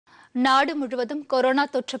நாடு முழுவதும் கொரோனா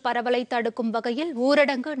தொற்று பரவலை தடுக்கும் வகையில்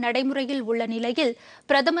ஊரடங்கு நடைமுறையில் உள்ள நிலையில்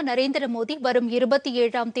பிரதமர் நரேந்திர மோடி வரும்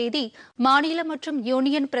 27ஆம் தேதி மாநில மற்றும்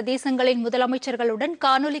யூனியன் பிரதேசங்களின் முதலமைச்சர்களுடன்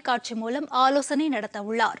காணொலி காட்சி மூலம் ஆலோசனை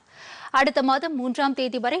நடத்தவுள்ளார். அடுத்த மாதம் 3ஆம்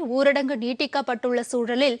தேதி வரை ஊரடங்கு நீட்டிக்கப்பட்டுள்ள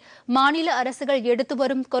சூழலில் மாநில அரசுகள் எடுத்து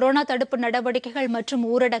வரும் கொரோனா தடுப்பு நடவடிக்கைகள் மற்றும்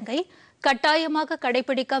ஊரடங்கை கட்டாயமாக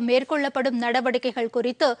கடைபிடிக்க மேற்கொள்ளப்படும் நடவடிக்கைகள்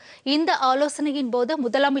குறித்து இந்த ஆலோசனையின் போது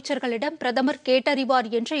முதலமைச்சர்களிடம் பிரதமர் கேட்டறிவார்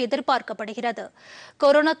என்று எதிர்பார்க்கப்படுகிறது.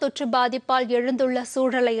 கொரோனா தொற்று பாதிப்பால் எழுந்துள்ள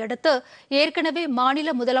சூழலை அடுத்து ஏற்கனவே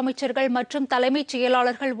மாநில முதலமைச்சர்கள் மற்றும் தலைமைச்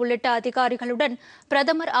செயலாளர்கள் உள்ளிட்ட அதிகாரிகளுடன்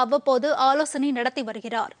பிரதமர் அவ்வப்போது ஆலோசனை நடத்தி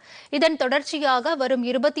வருகிறார். இதன் தொடர்ச்சியாக வரும்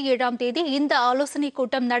 27ஆம் தேதி இந்த ஆலோசனைக்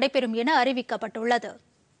கூட்டம் நடைபெறும் என அறிவிக்கப்பட்டுள்ளது.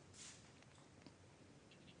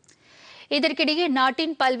 இதற்கிடையே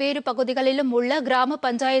நாட்டின் பல்வேறு பகுதிகளிலும் உள்ள கிராம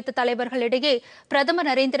பஞ்சாயத்து தலைவர்களிடையே பிரதமர்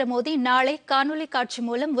நரேந்திர மோடி நாளை காணொலி காட்சி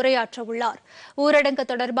மூலம் உரையாற்றவுள்ளார். ஊரடங்கு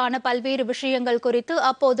தொடர்பான பல்வேறு விஷயங்கள் குறித்து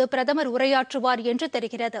அப்போது பிரதமர் உரையாற்றுவார் என்று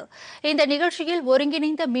தெரிகிறது. இந்த நிகழ்ச்சியில்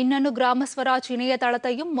ஒருங்கிணைந்த மின்னணு கிராம ஸ்வராஜ்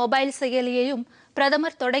இணையதளத்தையும் மொபைல் செயலியையும்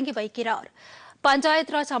பிரதமர் தொடங்கி வைக்கிறார்.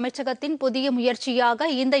 பஞ்சாயத் ராஜ் அமைச்சகத்தின் புதிய முயற்சியாக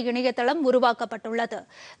இந்த இணையதளம் உருவாக்கப்பட்டுள்ளது.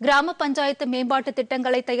 கிராம பஞ்சாயத்து மேம்பாட்டு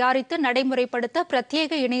திட்டங்களை தயாரித்து நடைமுறைப்படுத்த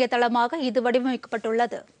பிரத்யேக இணையதளமாக இது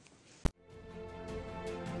வடிவமைக்கப்பட்டுள்ளது.